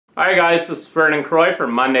Hi guys, this is Vernon Croy for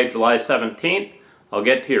Monday, July 17th. I'll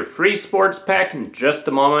get to your free sports pack in just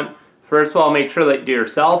a moment. First of all, make sure that you do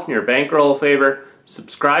yourself and your bankroll a favor.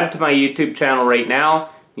 Subscribe to my YouTube channel right now.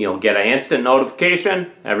 You'll get an instant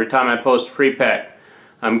notification every time I post a free pack.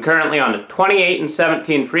 I'm currently on a 28 and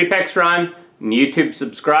 17 free packs run. And YouTube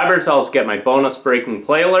subscribers also get my bonus breaking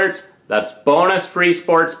play alerts. That's bonus free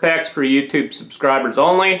sports packs for YouTube subscribers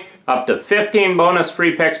only. Up to 15 bonus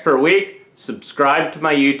free packs per week. Subscribe to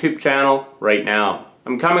my YouTube channel right now.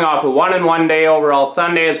 I'm coming off a 1-in-1 day overall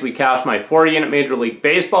Sunday as we cashed my 4-unit Major League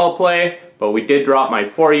Baseball play, but we did drop my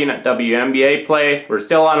 4-unit WNBA play. We're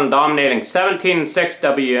still on a dominating 17-6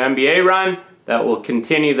 WNBA run that will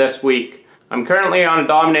continue this week. I'm currently on a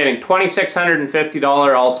dominating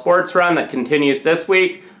 $2,650 all sports run that continues this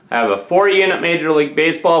week. I have a 4-unit Major League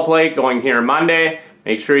Baseball play going here Monday.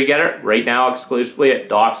 Make sure you get it right now exclusively at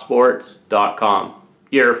DocSports.com.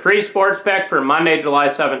 Your free sports pack for Monday, July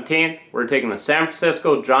 17th, we're taking the San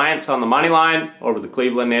Francisco Giants on the money line over the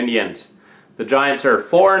Cleveland Indians. The Giants are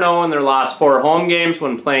 4-0 in their last 4 home games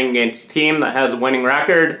when playing against a team that has a winning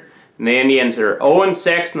record, and the Indians are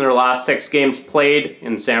 0-6 in their last 6 games played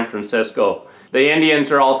in San Francisco. The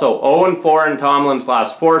Indians are also 0-4 in Tomlin's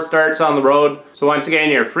last 4 starts on the road. So once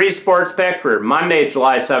again, your free sports pack for Monday,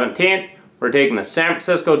 July 17th, we're taking the San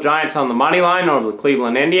Francisco Giants on the money line over the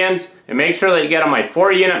Cleveland Indians. And make sure that you get on my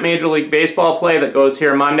 4-unit Major League Baseball play that goes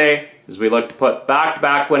here Monday as we look to put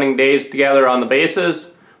back-to-back winning days together on the bases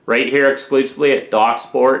right here exclusively at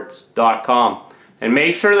DocSports.com. And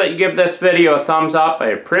make sure that you give this video a thumbs up. I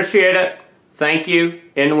appreciate it. Thank you.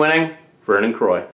 In winning, Vernon Croy.